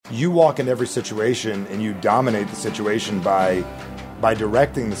you walk into every situation and you dominate the situation by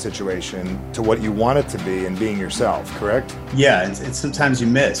directing the situation to what you want it to be and being yourself, correct? Yeah, it's sometimes you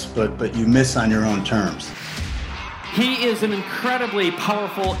miss, but you miss on your own terms. He is an incredibly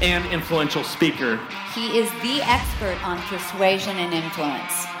powerful and influential speaker. He is the expert on persuasion and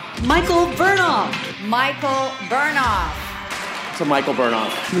influence. Michael Bernoff. Michael Bernoff. So Michael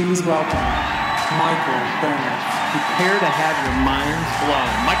Bernoff. Please welcome Michael Bernoff. Prepare to have your minds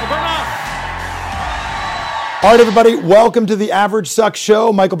blown. Michael Bernoff. All right, everybody, welcome to the Average Sucks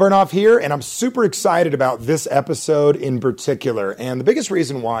Show. Michael Bernoff here, and I'm super excited about this episode in particular. And the biggest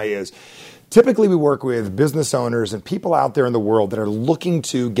reason why is typically we work with business owners and people out there in the world that are looking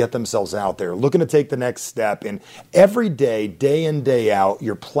to get themselves out there, looking to take the next step. And every day, day in, day out,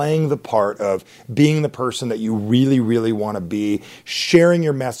 you're playing the part of being the person that you really, really want to be, sharing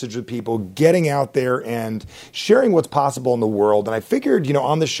your message with people, getting out there and sharing what's possible in the world. And I figured,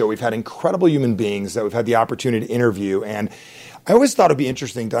 on this show, we've had incredible human beings that we've had the opportunity to interview. And I always thought it'd be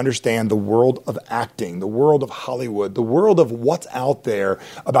interesting to understand the world of acting, the world of Hollywood, the world of what's out there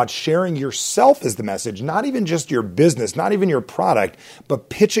about sharing yourself as the message, not even just your business, not even your product, but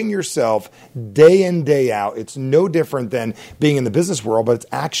pitching yourself day in, day out. It's no different than being in the business world, but it's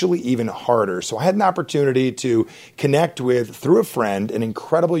actually even harder. So I had an opportunity to connect with, through a friend, an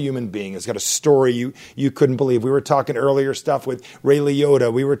incredible human being. He's got a story you couldn't believe. We were talking earlier stuff with Ray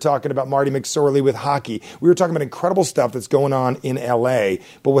Liotta. We were talking about Marty McSorley with hockey. We were talking about incredible stuff that's going on in LA.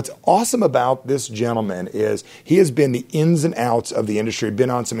 But what's awesome about this gentleman is he has been the ins and outs of the industry, been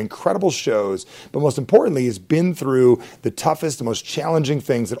on some incredible shows, but most importantly, he's been through the toughest, the most challenging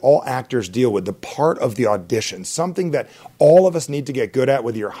things that all actors deal with, the part of the audition, something that all of us need to get good at,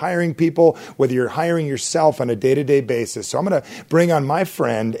 whether you're hiring people, whether you're hiring yourself on a day-to-day basis. So I'm going to bring on my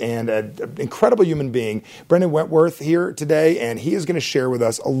friend and an incredible human being, Brendan Wentworth, here today, and he is going to share with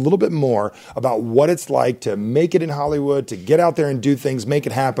us a little bit more about what it's like to make it in Hollywood, to get out there and do things, make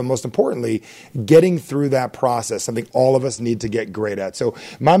it happen. Most importantly, getting through that process, something all of us need to get great at. So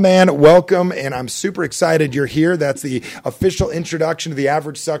my man, welcome, and I'm super excited you're here. That's the official introduction to the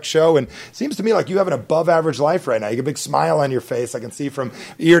Average Sucks Show, and it seems to me like you have an above average life right now. You got a big smile on your face. I can see from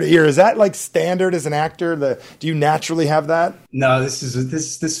ear to ear. Is that like standard as an actor? Do you naturally have that? No,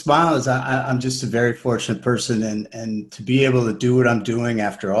 this smile is, I'm just a very fortunate person, and to be able to do what I'm doing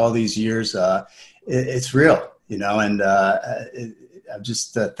after all these years, it's real. And I'm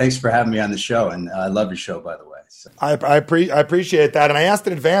just thanks for having me on the show, and I love your show, by the way. So. I appreciate that, and I asked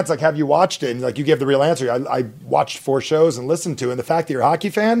in advance, like, have you watched it? And like, you gave the real answer. I watched 4 shows and listened to it, and the fact that you're a hockey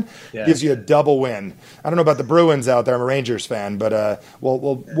fan gives you a double win. I don't know about the Bruins out there. I'm a Rangers fan, but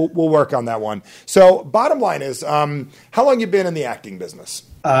we'll work on that one. So, bottom line is, how long you been in the acting business?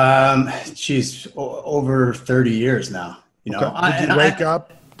 Over 30 years now. Okay.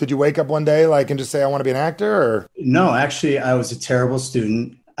 Did you wake up one day and just say, I want to be an actor? Or? No, actually, I was a terrible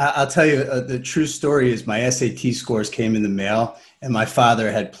student. I'll tell you, the true story is my SAT scores came in the mail, and my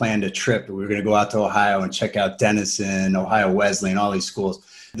father had planned a trip. We were going to go out to Ohio and check out Denison, Ohio Wesleyan, all these schools.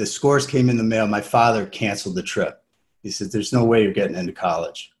 The scores came in the mail. My father canceled the trip. He said, there's no way you're getting into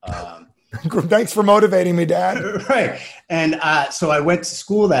college. Thanks for motivating me, Dad. Right. And so I went to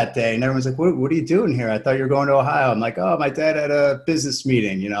school that day, and everyone's like, what are you doing here? I thought you were going to Ohio. I'm like, oh, my dad had a business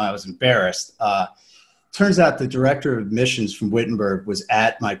meeting. I was embarrassed. Turns out the director of admissions from Wittenberg was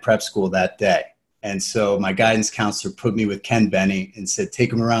at my prep school that day. And so my guidance counselor put me with Ken Benny and said,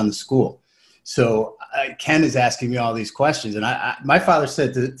 take him around the school. So Ken is asking me all these questions. And my father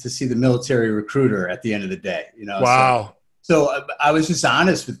said to see the military recruiter at the end of the day. Wow. So I was just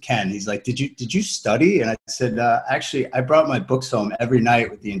honest with Ken. He's like, did you study? And I said, actually, I brought my books home every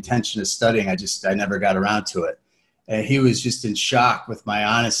night with the intention of studying. I never got around to it. And he was just in shock with my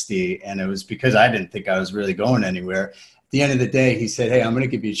honesty. And it was because I didn't think I was really going anywhere. At the end of the day, he said, hey, I'm going to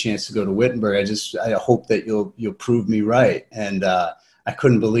give you a chance to go to Wittenberg. I hope that you'll prove me right. And I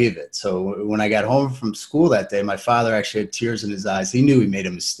couldn't believe it. So when I got home from school that day, my father actually had tears in his eyes. He knew he made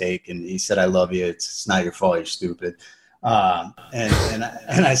a mistake. And he said, I love you. It's not your fault. You're stupid. And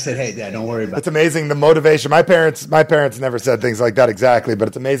I said, hey, Dad, don't worry about it. It's amazing the motivation. My parents never said things like that exactly, but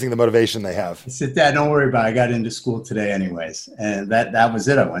it's amazing the motivation they have. I said, Dad, don't worry about it. I got into school today anyways. And that was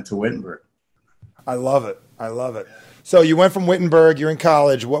it. I went to Wittenberg. I love it. So you went from Wittenberg, you're in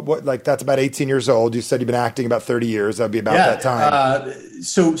college. What that's about 18 years old. You said you've been acting about 30 years. That'd be about that time.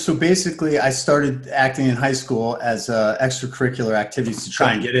 So basically I started acting in high school as extracurricular activities to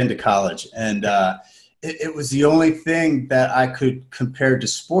try and get into college. And, it was the only thing that I could compare to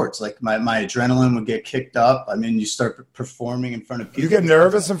sports. Like my adrenaline would get kicked up. I mean, you start performing in front of people. You get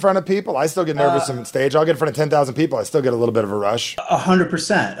nervous in front of people? I still get nervous on stage. I'll get in front of 10,000 people. I still get a little bit of a rush.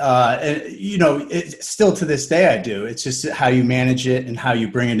 100%. And you know, still to this day I do. It's just how you manage it and how you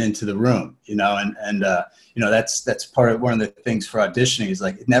bring it into the room, you know, and you know, that's part of one of the things for auditioning is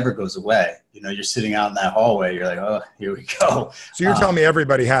like, it never goes away. You know, you're sitting out in that hallway. You're like, oh, here we go. So you're telling me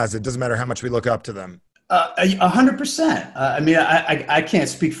everybody has it. Doesn't matter how much we look up to them. 100%. I mean, I can't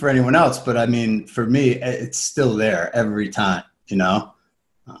speak for anyone else, but I mean, for me, it's still there every time, you know?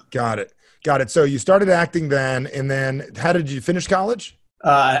 Got it. So you started acting then, and then how did you finish college?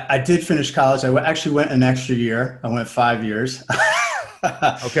 I did finish college. I actually went an extra year. I went 5 years.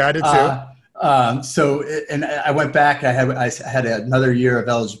 Okay, I did too. And I went back. I had another year of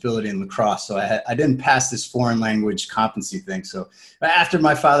eligibility in lacrosse, so I didn't pass this foreign language competency thing. So after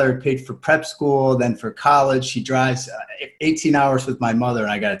my father had paid for prep school, then for college, he drives 18 hours with my mother,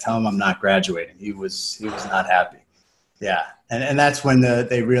 and I got to tell him I'm not graduating. He was not happy. Yeah, and that's when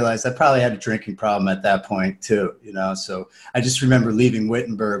they realized I probably had a drinking problem at that point too. You know, so I just remember leaving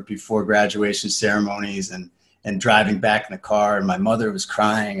Wittenberg before graduation ceremonies and driving back in the car, and my mother was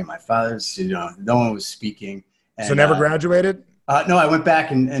crying, and my father's, you know, no one was speaking. And, so never graduated? No, I went back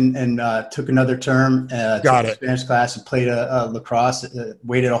and took another term, took a Spanish class, and played a lacrosse.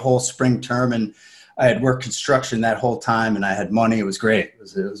 Waited a whole spring term, and I had worked construction that whole time, and I had money. It was great. It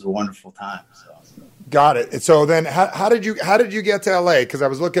was a wonderful time. So. Got it. So then, how did you get to LA? Because I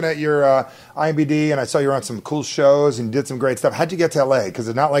was looking at your IMDb, and I saw you were on some cool shows and did some great stuff. How'd you get to LA? Because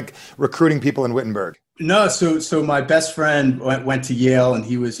it's not like recruiting people in Wittenberg. No, so my best friend went to Yale, and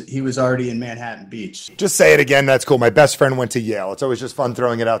he was already in Manhattan Beach. Just say it again. That's cool. My best friend went to Yale. It's always just fun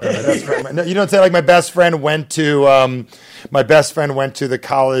throwing it out there. My best friend no, you don't say like my best friend went to the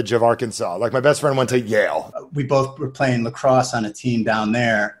College of Arkansas. Like my best friend went to Yale. We both were playing lacrosse on a team down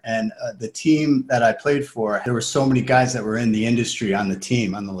there, and the team that I played for, there were so many guys that were in the industry on the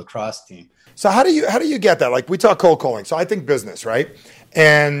team, on the lacrosse team. So how do you get that? Like we talk cold calling. So I think business, right?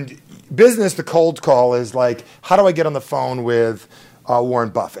 And business, the cold call is like, how do I get on the phone with Warren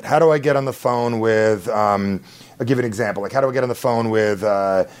Buffett? How do I get on the phone with, I'll give you an example. Like, how do I get on the phone with,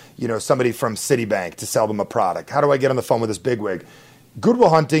 somebody from Citibank to sell them a product? How do I get on the phone with this bigwig? Good Will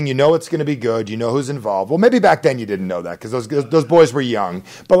Hunting, you know it's going to be good. You know who's involved. Well, maybe back then you didn't know that because those boys were young.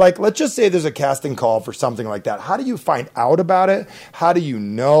 But like, let's just say there's a casting call for something like that. How do you find out about it? How do you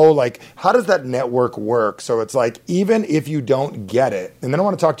know? Like, how does that network work? So it's like, even if you don't get it, and then I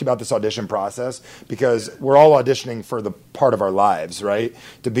want to talk to you about this audition process because we're all auditioning for the part of our lives, right?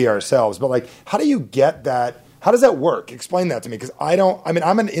 To be ourselves. But like, how do you get that? How does that work? Explain that to me, because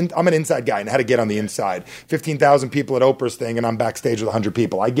I'm an inside guy and how to get on the inside. 15,000 people at Oprah's thing, and I'm backstage with 100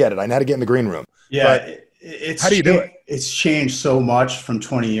 people. I get it. I know how to get in the green room. Yeah, how do you do it? It's changed so much from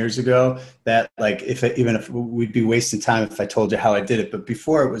 20 years ago that like even if we'd be wasting time if I told you how I did it. But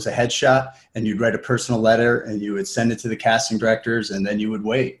before it was a headshot, and you'd write a personal letter, and you would send it to the casting directors, and then you would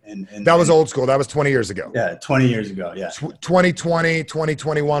wait. And that was old school. That was 20 years ago. Yeah, 20 years ago. Yeah. 2020,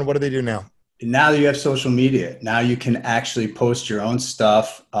 2021. What do they do now? Now you have social media. Now you can actually post your own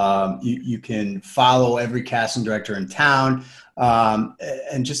stuff. You can follow every casting director in town.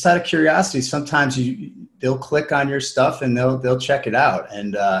 And just out of curiosity, sometimes they'll click on your stuff and they'll check it out.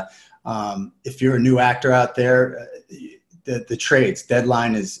 And if you're a new actor out there, the trades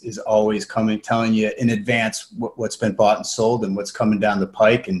deadline is always coming, telling you in advance what's been bought and sold and what's coming down the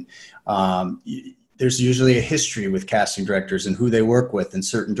pike. And there's usually a history with casting directors and who they work with and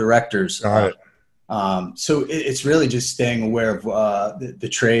certain directors. All right. So it's really just staying aware of the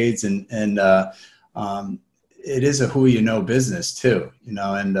trades and it is a who you know business too, you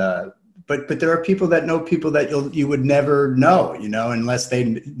know. And but there are people that know people that you would never know, you know, unless they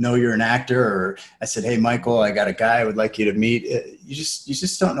know you're an actor. Or I said, hey, Michael, I got a guy I would like you to meet. You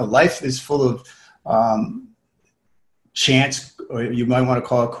just don't know. Life is full of chance, or you might want to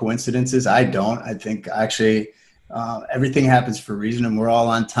call it coincidences. I don't. I think actually everything happens for a reason, and we're all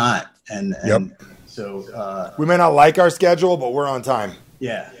on time. And so we may not like our schedule, but we're on time.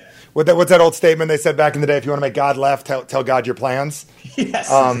 Yeah. What's that old statement they said back in the day? If you want to make God laugh, tell God your plans. Yes,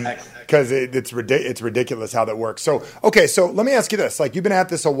 exactly. Because it's ridiculous how that works. So, okay, so let me ask you this. Like, you've been at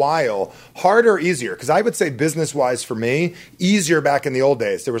this a while. Harder or easier? Because I would say business-wise for me, easier back in the old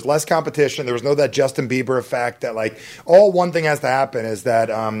days. There was less competition. There was no that Justin Bieber effect that, like, all one thing has to happen is that,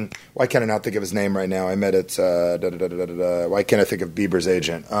 why can't I not think of his name right now? I met it, why can't I think of Bieber's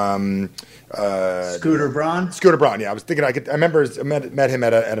agent? Scooter Braun? Scooter Braun, yeah. I was thinking I met him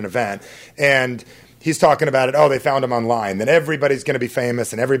at an event. And he's talking about it. Oh, they found him online. Then everybody's going to be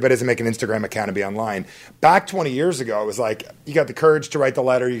famous and everybody's going to make an Instagram account and be online. Back 20 years ago, it was like, you got the courage to write the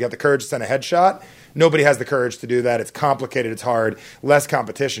letter. You got the courage to send a headshot. Nobody has the courage to do that. It's complicated. It's hard. Less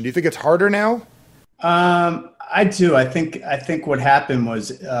competition. Do you think it's harder now? I do. I think what happened was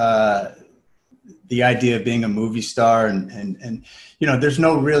the idea of being a movie star and you know, there's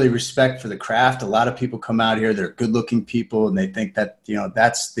no really respect for the craft. A lot of people come out here, they're good looking people, and they think that, you know,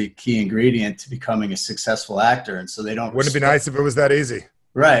 that's the key ingredient to becoming a successful actor. And so they don't. Wouldn't it be nice if it was that easy?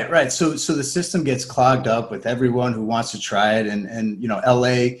 Right. So the system gets clogged up with everyone who wants to try it. And you know,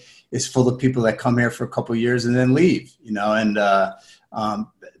 LA is full of people that come here for a couple of years and then leave, you know, and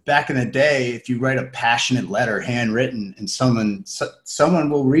back in the day, if you write a passionate letter handwritten and someone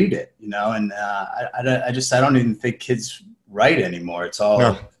will read it, you know, and I don't even think kids write anymore. It's all,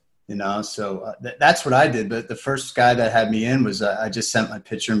 no. You know, so that's what I did. But the first guy that had me in was I just sent my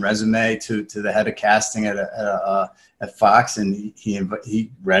picture and resume to the head of casting at Fox, and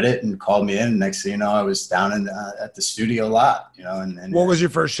he read it and called me in. And next thing you know, I was down at the studio a lot, you know. And what was your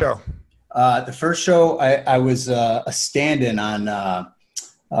first show? The first show I was a stand-in on.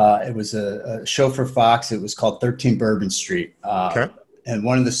 It was a show for Fox. It was called 13 Bourbon Street. Okay. And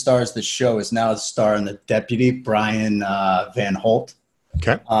one of the stars of the show is now the star in The Deputy, Brian Van Holt.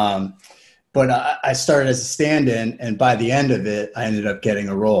 Okay. But I started as a stand-in, and by the end of it, I ended up getting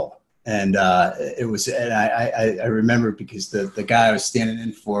a role. And it was, and I remember because the guy I was standing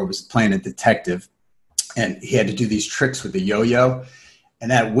in for was playing a detective, and he had to do these tricks with the yo-yo.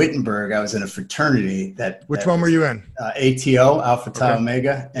 And at Wittenberg, I was in a fraternity Which one were you in? ATO, Alpha Tau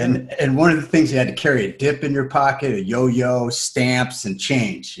Omega. And one of the things, you had to carry a dip in your pocket, a yo-yo, stamps, and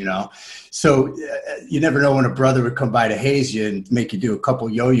change, you know. So you never know when a brother would come by to haze you and make you do a couple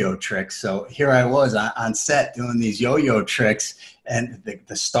yo-yo tricks. So here I was on set doing these yo-yo tricks, and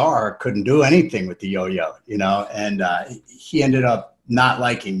the star couldn't do anything with the yo-yo, you know. And he ended up not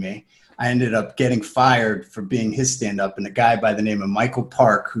liking me. I ended up getting fired for being his stand-up, and a guy by the name of Michael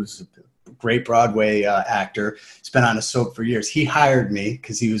Park, who's a great Broadway actor, has been on a soap for years. He hired me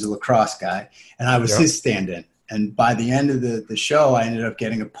because he was a lacrosse guy, and I was his stand-in. And by the end of the show, I ended up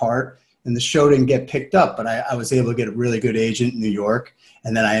getting a part, and the show didn't get picked up, but I was able to get a really good agent in New York,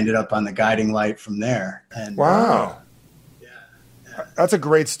 and then I ended up on The Guiding Light from there. And wow. That's a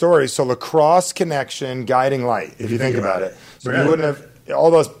great story. So lacrosse connection, Guiding Light, if you think about it. So you wouldn't have...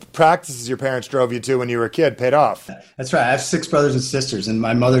 all those practices your parents drove you to when you were a kid paid off. That's right. I have 6 brothers and sisters, and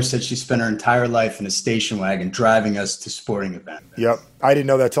my mother said she spent her entire life in a station wagon driving us to sporting events. Yep. I didn't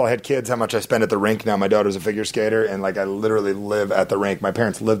know that till I had kids, how much I spend at the rink now. My daughter's a figure skater, and like I literally live at the rink. My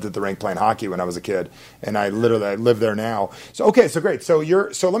parents lived at the rink playing hockey when I was a kid, and I live there now. So okay, so great. So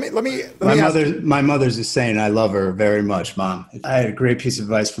let me my mother's the same. I love her very much, Mom. I had a great piece of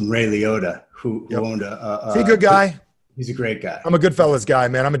advice from Ray Liotta, who owned Is he a good guy? He's a great guy. I'm a Goodfellas guy,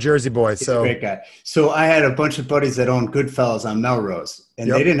 man. I'm a Jersey boy. He's a great guy. So I had a bunch of buddies that owned Goodfellas on Melrose, and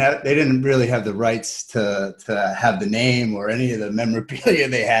they didn't really have the rights to have the name or any of the memorabilia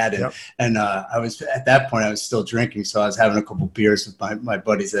they had. And I was at that point, I was still drinking, so I was having a couple beers with my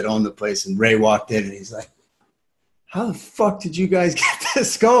buddies that owned the place. And Ray walked in, and he's like, how the fuck did you guys get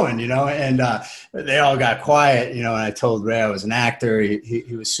this going? You know, and they all got quiet, you know, and I told Ray I was an actor.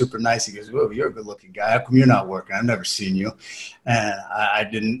 He was super nice. He goes, whoa, you're a good looking guy. How come you're not working? I've never seen you. And I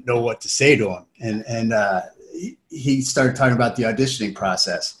didn't know what to say to him. And he started talking about the auditioning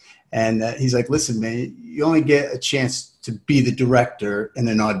process. And he's like, listen, man, you only get a chance to be the director in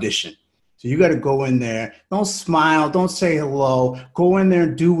an audition. So you got to go in there, don't smile, don't say hello, go in there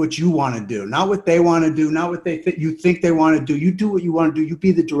and do what you want to do. Not what they want to do, not what you think they want to do. You do what you want to do. You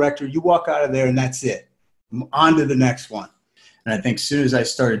be the director. You walk out of there and that's it. On to the next one. And I think as soon as I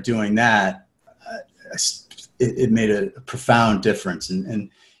started doing that, it made a profound difference. And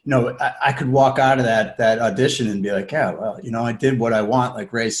you know, I could walk out of that audition and be like, yeah, well, you know, I did what I want,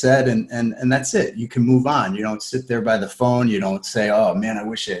 like Ray said, and that's it. You can move on. You don't sit there by the phone. You don't say, oh, man, I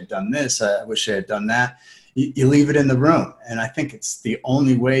wish I had done this. I wish I had done that. You leave it in the room. And I think it's the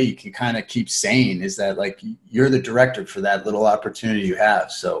only way you can kind of keep sane is that, like, you're the director for that little opportunity you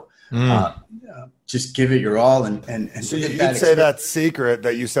have. So just give it your all. And so you'd say that secret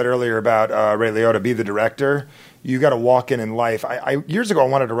that you said earlier about Ray Liotta, be the director. You got to walk in life. I years ago, I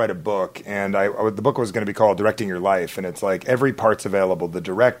wanted to write a book, and the book was going to be called Directing Your Life. And it's like every part's available: the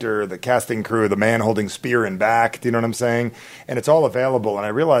director, the casting crew, the man holding spear and back. Do you know what I'm saying? And it's all available. And I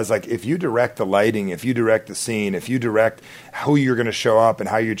realized, like, if you direct the lighting, if you direct the scene, if you direct who you're going to show up and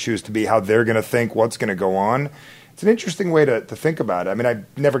how you choose to be, how they're going to think, what's going to go on, It's an interesting way to think about it. I mean, I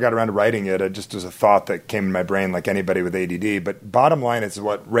never got around to writing it. It just was a thought that came in my brain like anybody with ADD. But bottom line is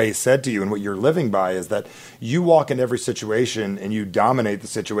what Ray said to you and what you're living by is that you walk in every situation and you dominate the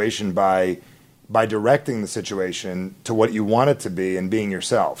situation by directing the situation to what you want it to be and being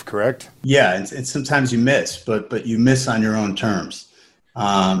yourself, correct? Yeah, and sometimes you miss, but you miss on your own terms.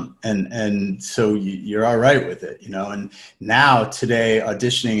 And so you're all right with it, and now today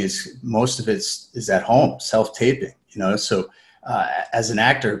auditioning is, most of it is at home, self-taping, so as an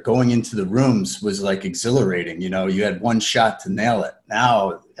actor, going into the rooms was like exhilarating. You had one shot to nail it.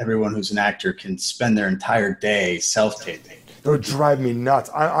 Now everyone who's an actor can spend their entire day self-taping. It would drive me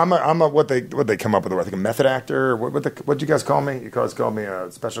nuts. I'm a what they come up with? I think a method actor. What you guys call me? You guys call me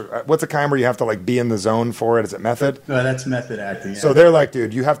a special. What's the kind where you have to like be in the zone for it? Is it method? No, that's method acting. Yeah. So they're like,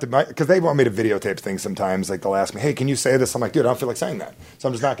 dude, you have to, because they want me to videotape things sometimes. Like they'll ask me, hey, can you say this? I'm like, dude, I don't feel like saying that, so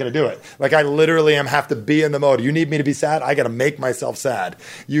I'm just not going to do it. Like I literally have to be in the mode. You need me to be sad? I got to make myself sad.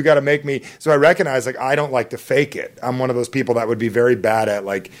 You got to make me. So I recognize like I don't like to fake it. I'm one of those people that would be very bad at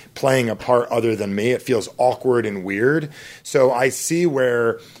like playing a part other than me. It feels awkward and weird. So I see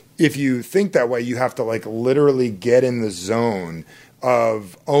where if you think that way, you have to like literally get in the zone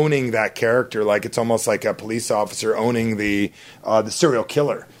of owning that character. Like it's almost like a police officer owning the serial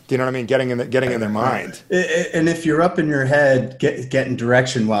killer. Do you know what I mean? Getting in their mind. And if you're up in your head, getting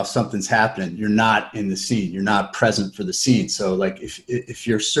direction while something's happening, you're not in the scene. You're not present for the scene. So like if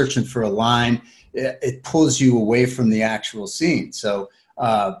you're searching for a line, it pulls you away from the actual scene. So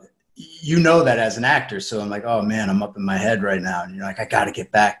that as an actor. So I'm like, oh man, I'm up in my head right now. And you're like, I got to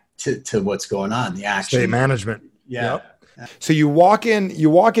get back to what's going on, the action. State management. Yeah. Yep. So you walk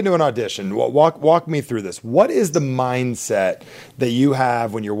into an audition. Walk me through this. What is the mindset that you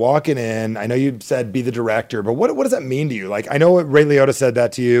have when you're walking in? I know you said be the director, but what does that mean to you? Like, I know Ray Liotta said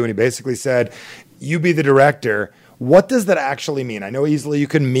that to you, and he basically said, you be the director. What does that actually mean? I know easily you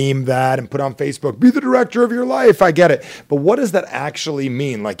can meme that and put on Facebook, be the director of your life. I get it. But what does that actually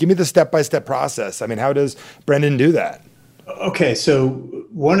mean? Like, give me the step-by-step process. I mean, how does Brendan do that? Okay, so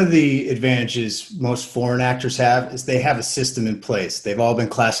one of the advantages most foreign actors have is they have a system in place. They've all been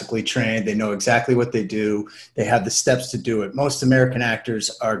classically trained. They know exactly what they do. They have the steps to do it. Most American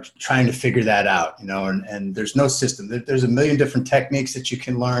actors are trying to figure that out, and there's no system. There's a million different techniques that you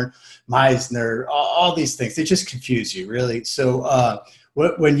can learn, Meisner, all these things. They just confuse you, really. So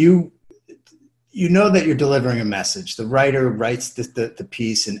when you know that you're delivering a message. The writer writes the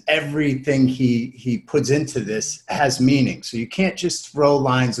piece, and everything he puts into this has meaning. So you can't just throw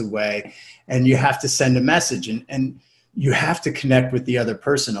lines away, and you have to send a message, and you have to connect with the other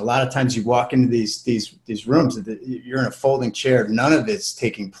person. A lot of times you walk into these rooms, you're in a folding chair. None of it's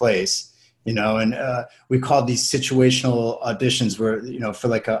taking place. And we call these situational auditions where, for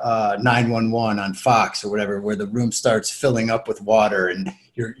like a 911 on Fox or whatever, where the room starts filling up with water and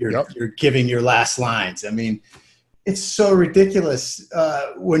you're giving your last lines. I mean, it's so ridiculous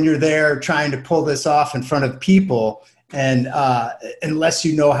when you're there trying to pull this off in front of people, and unless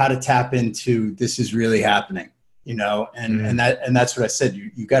you know how to tap into this is really happening, and that's what I said.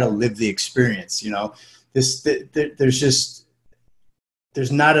 You got to live the experience.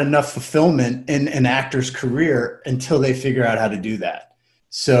 There's not enough fulfillment in an actor's career until they figure out how to do that.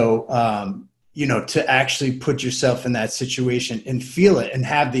 So, to actually put yourself in that situation and feel it and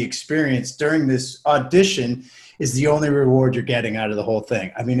have the experience during this audition is the only reward you're getting out of the whole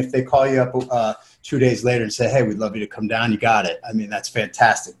thing. I mean, if they call you up 2 days later and say, hey, we'd love you to come down, you got it. I mean, that's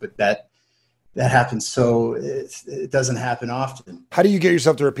fantastic. But that happens, so it doesn't happen often. How do you get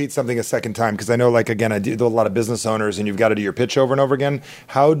yourself to repeat something a second time? Because I know, like, again, I do a lot of business owners, and you've got to do your pitch over and over again.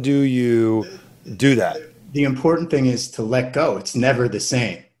 How do you do that? The important thing is to let go. It's never the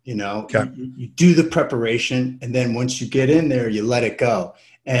same. Okay. You do the preparation, and then once you get in there, you let it go,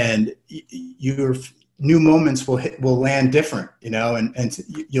 and your new moments will land different. And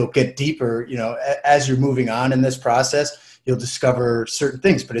you'll get deeper. As you're moving on in this process, you'll discover certain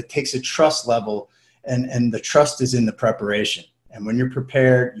things, but it takes a trust level, and the trust is in the preparation. And when you're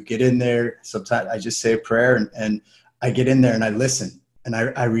prepared, you get in there. Sometimes I just say a prayer, and I get in there and I listen and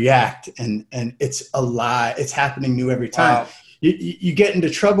I react, and it's alive. It's happening new every time. Wow. You get into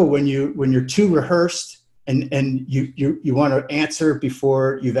trouble when you're too rehearsed and you want to answer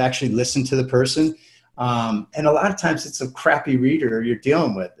before you've actually listened to the person. And a lot of times it's a crappy reader you're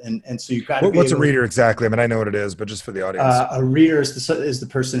dealing with. And so you've got to be What's a reader exactly? I mean, I know what it is, but just for the audience. A reader is the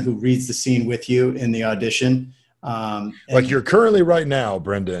person who reads the scene with you in the audition. Like you're currently right now,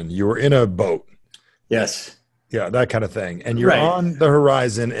 Brendan, you're in a boat. Yes. Yeah, that kind of thing. And you're on the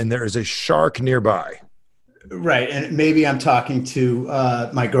horizon and there is a shark nearby. Right. And maybe I'm talking to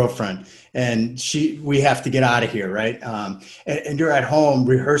my girlfriend and we have to get out of here. Right. And you're at home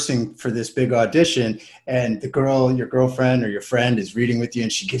rehearsing for this big audition, and your girlfriend or your friend is reading with you,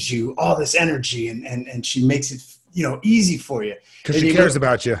 and she gives you all this energy and she makes it, easy for you. Because she cares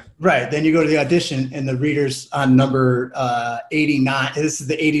about you. Right. Then you go to the audition and the reader's on number 89. This is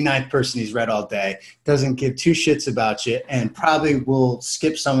the 89th person he's read all day. Doesn't give two shits about you and probably will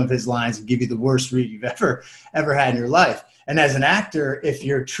skip some of his lines and give you the worst read you've ever had in your life. And as an actor, if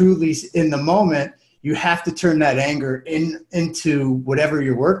you're truly in the moment, you have to turn that anger into whatever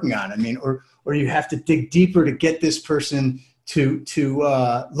you're working on. I mean, or you have to dig deeper to get this person to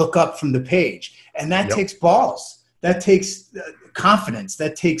look up from the page. And that takes balls. That takes confidence.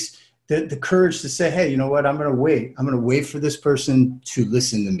 That takes the courage to say, hey, you know what? I'm going to wait. I'm going to wait for this person to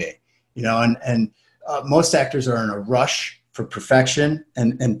listen to me. And most actors are in a rush for perfection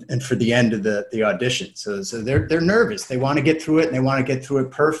and for the end of the audition. So they're nervous. They want to get through it, and they want to get through it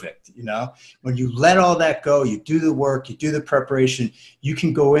perfect. When you let all that go, you do the work, you do the preparation, you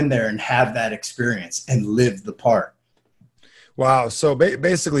can go in there and have that experience and live the part. Wow. So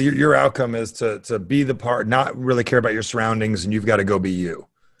basically your outcome is to be the part, not really care about your surroundings, and you've got to go be you.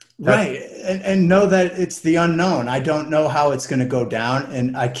 Right. And know that it's the unknown. I don't know how it's going to go down,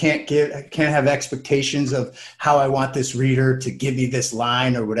 and I can't have expectations of how I want this reader to give me this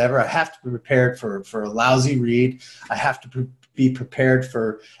line or whatever. I have to be prepared for a lousy read. I have to be prepared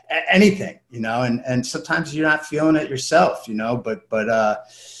for anything, and sometimes you're not feeling it yourself, but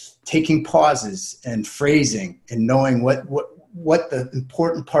taking pauses and phrasing and knowing what the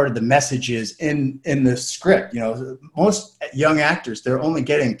important part of the message is in the script. Most young actors, they're only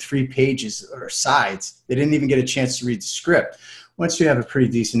getting 3 pages or sides. They didn't even get a chance to read the script. Once you have a pretty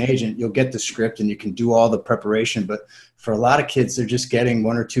decent agent, you'll get the script and you can do all the preparation. But for a lot of kids, they're just getting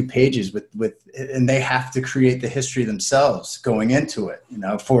 1 or 2 pages and they have to create the history themselves going into it,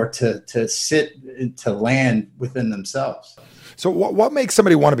 for it to sit and to land within themselves. So what makes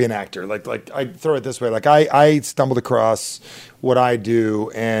somebody want to be an actor? Like I throw it this way. Like I stumbled across what I do,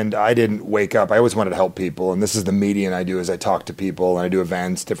 and I didn't wake up. I always wanted to help people. And this is the median I do, is I talk to people and I do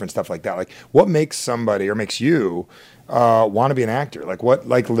events, different stuff like that. Like what makes somebody, or makes you want to be an actor? Like what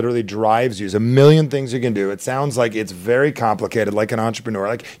literally drives you? There's a million things you can do. It sounds like it's very complicated, like an entrepreneur.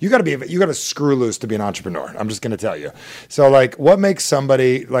 Like you got to screw loose to be an entrepreneur. I'm just going to tell you. So like what makes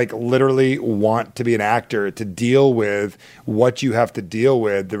somebody literally want to be an actor, to deal with what you have to deal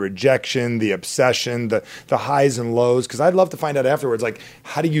with, the rejection, the obsession, the highs and lows? Because I'd love to find out afterwards, like,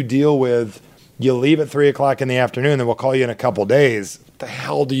 how do you deal with, you leave at 3:00 in the afternoon, then we'll call you in a couple days. What the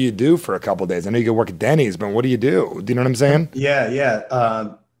hell do you do for a couple days? I know you can work at Denny's, but what do you do? Do you know what I'm saying? Yeah.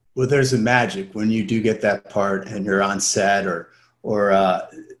 Well, there's a magic when you do get that part and you're on set or a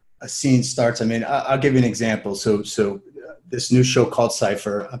scene starts. I mean, I'll give you an example. So this new show called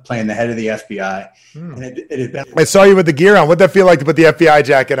Cypher, I'm playing the head of the FBI. And it had been. I saw you with the gear on. What'd that feel like to put the FBI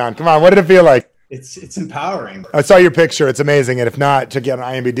jacket on? Come on, what did it feel like? It's empowering. I saw your picture. It's amazing. And if not, check it out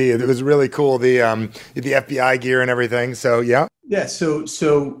on IMDb. It was really cool, the FBI gear and everything. So, yeah. Yeah.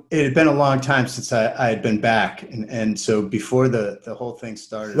 So it had been a long time since I had been back. And so before the whole thing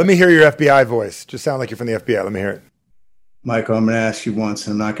started. Let me hear your FBI voice. Just sound like you're from the FBI. Let me hear it. Michael, I'm going to ask you once,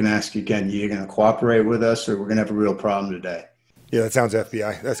 and I'm not going to ask you again. You're going to cooperate with us, or we're going to have a real problem today? Yeah, that sounds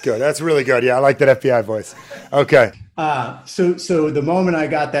FBI. That's good. That's really good. Yeah, I like that FBI voice. Okay. So the moment I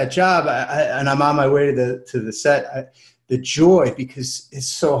got that job, and I'm on my way to the set, the joy, because it's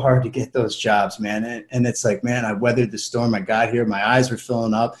so hard to get those jobs, man. And it's like, man, I weathered the storm. I got here. My eyes were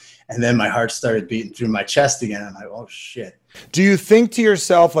filling up, and then my heart started beating through my chest again. I'm like, oh, shit. Do you think to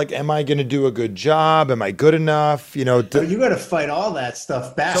yourself, like, am I going to do a good job? Am I good enough? You got to fight all that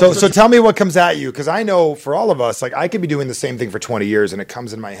stuff back. So tell me what comes at you, because I know for all of us, like, I could be doing the same thing for 20 years and it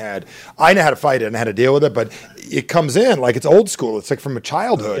comes in my head. I know how to fight it and how to deal with it, but it comes in like it's old school. It's like from a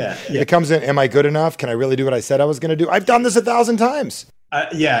childhood. Yeah. It comes in, am I good enough? Can I really do what I said I was going to do? I've done this 1,000 times.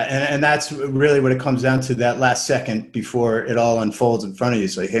 And that's really what it comes down to, that last second before it all unfolds in front of you.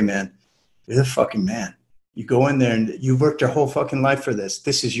 It's like, hey, man, you're the fucking man. You go in there and you've worked your whole fucking life for this.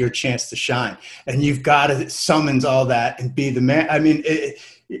 This is your chance to shine. And you've got to summons all that and be the man. I mean,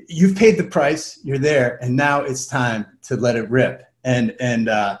 you've paid the price. You're there. And now it's time to let it rip. And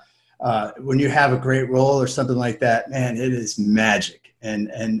when you have a great role or something like that, man, it is magic.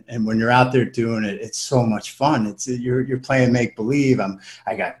 And when you're out there doing it, it's so much fun. You're playing make believe.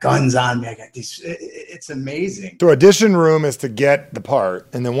 I got guns on me. I got these. It's amazing. So audition room is to get the part.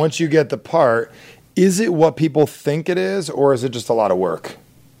 And then once you get the part, is it what people think it is, or is it just a lot of work?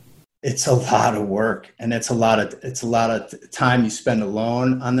 It's a lot of work, and it's a lot of time you spend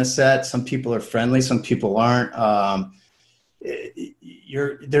alone on the set. Some people are friendly, some people aren't.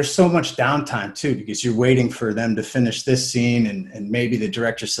 There's so much downtime too, because you're waiting for them to finish this scene, and maybe the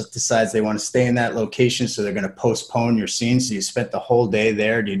director decides they want to stay in that location, so they're going to postpone your scene. So you spent the whole day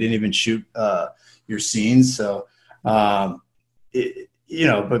there, and you didn't even shoot your scenes. So that's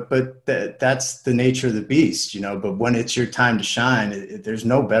the nature of the beast, but when it's your time to shine, there's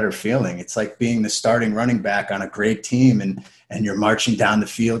no better feeling. It's like being the starting running back on a great team, and you're marching down the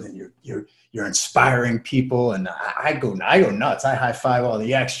field, and you're inspiring people. And I go nuts. I high five all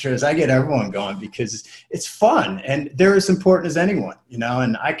the extras. I get everyone going because it's fun, and they're as important as anyone,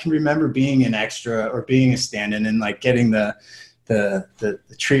 and I can remember being an extra or being a stand-in and like getting the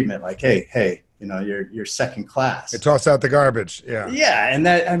treatment, like, hey, you're second class. They toss out the garbage. Yeah. Yeah.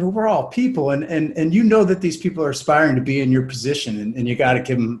 And we're all people, and that these people are aspiring to be in your position, and you got to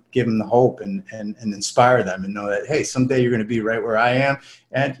give them the hope and inspire them, and know that, hey, someday you're going to be right where I am.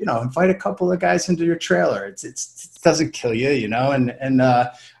 And, invite a couple of guys into your trailer. It doesn't kill you, and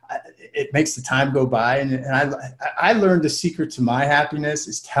it makes the time go by. And I learned the secret to my happiness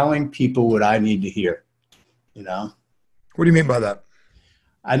is telling people what I need to hear, What do you mean by that?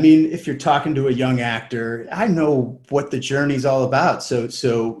 I mean, if you're talking to a young actor, I know what the journey's all about. So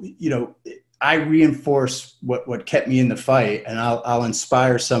I reinforce what kept me in the fight, and I'll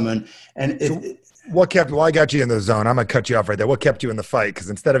inspire someone. And I got you in the zone. I'm going to cut you off right there. What kept you in the fight? Because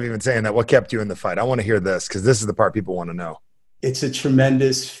instead of even saying that, what kept you in the fight? I want to hear this, because this is the part people want to know. It's a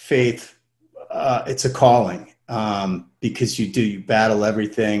tremendous faith. It's a calling, because you battle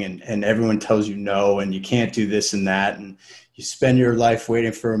everything, and everyone tells you no, and you can't do this and that. And you spend your life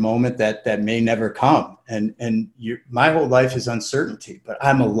waiting for a moment that may never come. And my whole life is uncertainty, but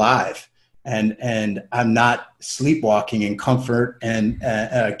I'm alive, and I'm not sleepwalking in comfort and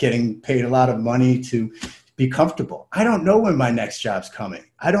getting paid a lot of money to be comfortable. I don't know when my next job's coming.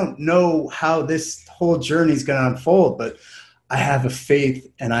 I don't know how this whole journey is going to unfold, but I have a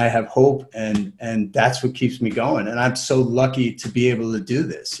faith and I have hope, and that's what keeps me going. And I'm so lucky to be able to do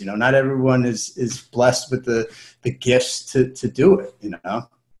this. Not everyone is blessed with the gifts to do it,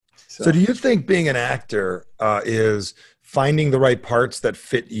 So do you think being an actor is finding the right parts that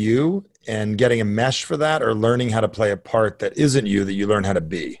fit you and getting a mesh for that, or learning how to play a part that isn't you, that you learn how to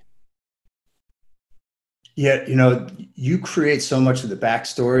be? Yeah, you create so much of the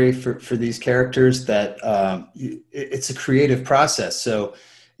backstory for these characters that it's a creative process. So,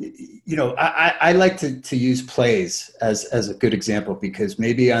 I like to use plays as a good example, because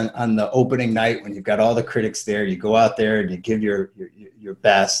maybe on the opening night, when you've got all the critics there, you go out there and you give your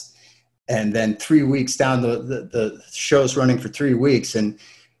best, and then 3 weeks down, the show's running for 3 weeks, and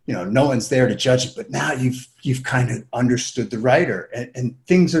no one's there to judge it, but now you've kind of understood the writer, and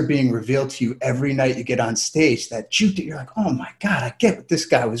things are being revealed to you every night you get on stage that you're like, oh my God, I get what this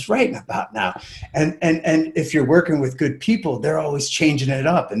guy was writing about now. And if you're working with good people, they're always changing it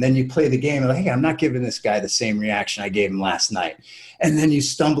up. And then you play the game like, hey, I'm not giving this guy the same reaction I gave him last night. And then you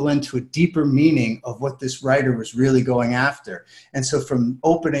stumble into a deeper meaning of what this writer was really going after. And so from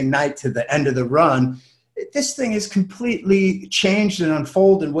opening night to the end of the run, this thing is completely changed and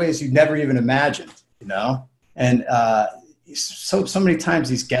unfolded in ways you'd never even imagined, And so many times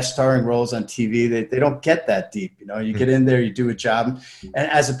these guest starring roles on TV, they don't get that deep. You get in there, you do a job,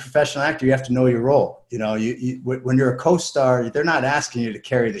 and as a professional actor, you have to know your role. When you're a co-star, they're not asking you to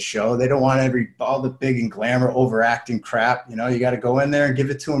carry the show. They don't want all the big and glamour overacting crap. You got to go in there and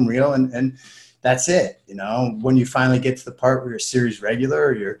give it to them real, and that's it. When you finally get to the part where you're a series regular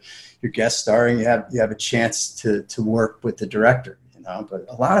or you're guest starring, you have a chance to work with the director, but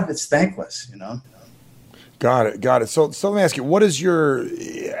a lot of it's thankless, Got it. So let me ask you, what is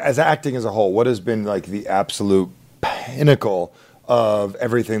as acting as a whole, what has been like the absolute pinnacle of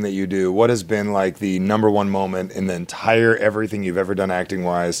everything that you do? What has been like the number one moment in the entire everything you've ever done acting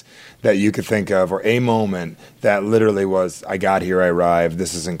wise that you could think of, or a moment that literally was, I got here, I arrived,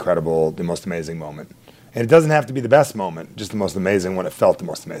 this is incredible, the most amazing moment? And it doesn't have to be the best moment, just the most amazing when it felt the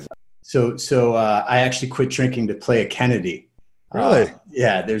most amazing. So I actually quit drinking to play a Kennedy. Really?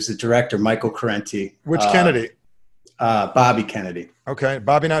 Yeah, there's a director, Michael Bernoff. Which Kennedy? Bobby Kennedy. Okay.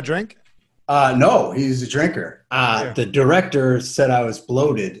 Bobby not drink? No, he's a drinker. The director said I was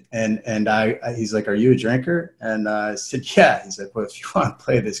bloated, and he's like, "Are you a drinker?" And I said, "Yeah." He's like, "Well, if you want to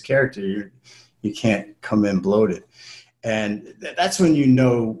play this character, you can't come in bloated." And that's when you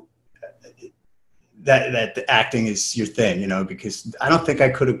know that the acting is your thing, because I don't think I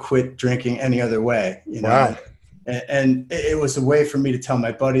could have quit drinking any other way, Wow. And it was a way for me to tell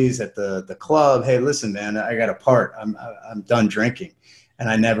my buddies at the club, hey, listen, man, I got a part. I'm done drinking. and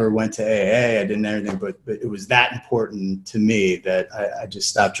I never went to AA. I didn't anything, but it was that important to me that I just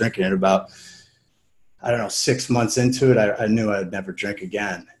stopped drinking. At about, I don't know, 6 months into it, I knew I'd never drink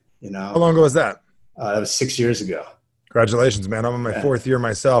again. How long ago was that? That was 6 years ago. Congratulations, man. I'm in my 4th year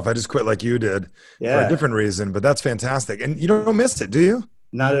myself. I just quit like you did for a different reason, but that's fantastic. And you don't miss it, do you?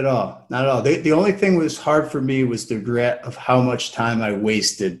 Not at all. Not at all. The only thing was hard for me was the regret of how much time I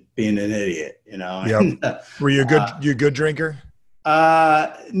wasted being an idiot, Yep. Were you a good drinker?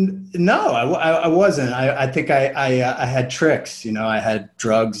 No, I wasn't. I think I had tricks, I had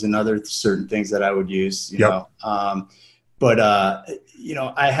drugs and other certain things that I would use, but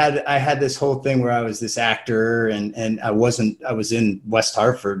I had this whole thing where I was this actor and I was in West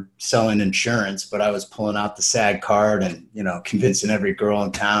Hartford selling insurance, but I was pulling out the SAG card and, convincing every girl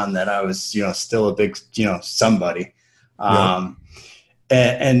in town that I was, still a big, somebody.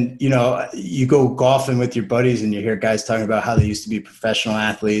 And you go golfing with your buddies and you hear guys talking about how they used to be professional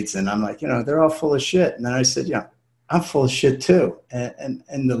athletes. And I'm like, they're all full of shit. And then I said, I'm full of shit too.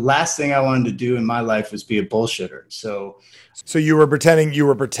 And the last thing I wanted to do in my life was be a bullshitter. So you were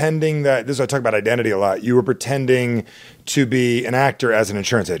pretending that, this is, I talk about identity a lot. You were pretending to be an actor as an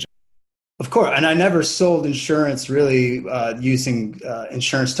insurance agent. Of course. And I never sold insurance really using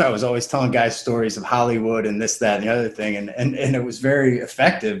insurance. I was always telling guys stories of Hollywood and this, that, and the other thing. And it was very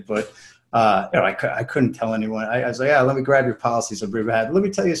effective, but I couldn't tell anyone. I was like, let me grab your policies. Let me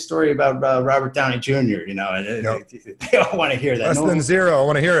tell you a story about Robert Downey Jr. They don't want to hear that. Less than zero. I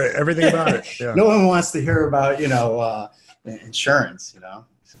want to hear it. Everything about it. Yeah. No one wants to hear about, insurance,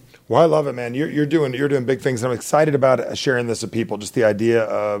 Well, I love it, man. You're doing big things. And I'm excited about sharing this with people. Just the idea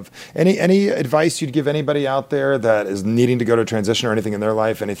of any advice you'd give anybody out there that is needing to go to transition or anything in their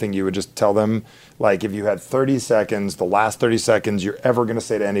life, anything you would just tell them, like if you had 30 seconds, the last 30 seconds you're ever going to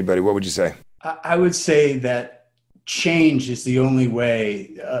say to anybody, what would you say? I would say that change is the only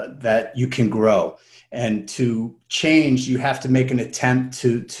way that you can grow. And to change, you have to make an attempt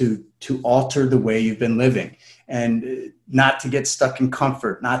to alter the way you've been living. And not to get stuck in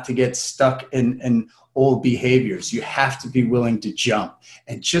comfort, not to get stuck in old behaviors. You have to be willing to jump.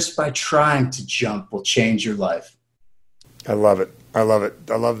 And just by trying to jump will change your life. I love it. I love it.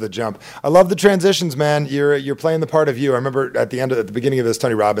 I love the jump. I love the transitions, man. You're playing the part of you. I remember at the beginning of this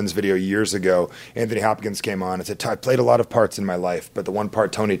Tony Robbins video years ago, Anthony Hopkins came on and said, I played a lot of parts in my life, but the one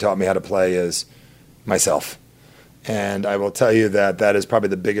part Tony taught me how to play is myself. And I will tell you that is probably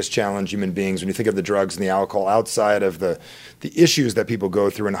the biggest challenge human beings, when you think of the drugs and the alcohol, outside of the issues that people go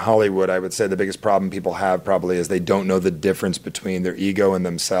through in Hollywood, I would say the biggest problem people have probably is they don't know the difference between their ego and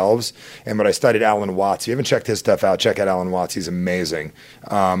themselves. And when I studied Alan Watts, if you haven't checked his stuff out, check out Alan Watts. He's amazing.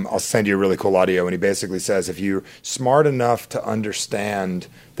 I'll send you a really cool audio. And he basically says, if you're smart enough to understand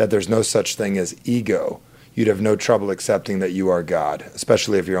that there's no such thing as ego, you'd have no trouble accepting that you are God,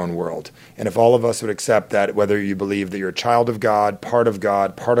 especially of your own world. And if all of us would accept that, whether you believe that you're a child of God, part of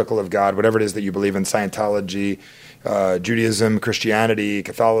God, particle of God, whatever it is that you believe in, Scientology, Judaism, Christianity,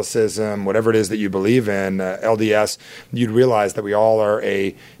 Catholicism, whatever it is that you believe in, LDS, you'd realize that we all are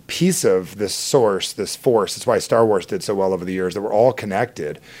a piece of this source, this force. That's why Star Wars did so well over the years, that we're all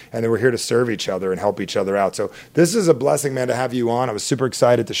connected and that we're here to serve each other and help each other out. So this is a blessing, man, to have you on. I was super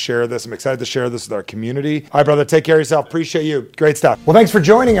excited to share this. I'm excited to share this with our community. All right, brother, take care of yourself. Appreciate you. Great stuff. Well, thanks for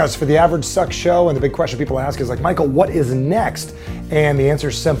joining us for the Average Sucks Show. And the big question people ask is like, Michael, what is next? And the answer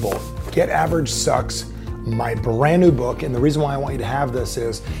is simple. Get Average Sucks, my brand new book. And the reason why I want you to have this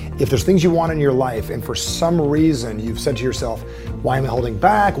is if there's things you want in your life and for some reason you've said to yourself, why am I holding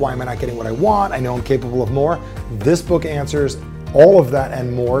back? Why am I not getting what I want? I know I'm capable of more. This book answers all of that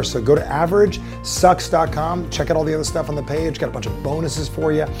and more. So go to averagesucks.com, check out all the other stuff on the page, got a bunch of bonuses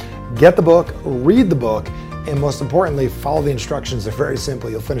for you. Get the book, read the book, and most importantly, follow the instructions. They're very simple.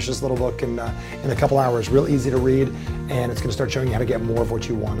 You'll finish this little book in a couple hours, real easy to read, and it's gonna start showing you how to get more of what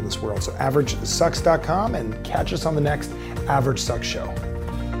you want in this world. So averagesucks.com, and catch us on the next Average Sucks Show.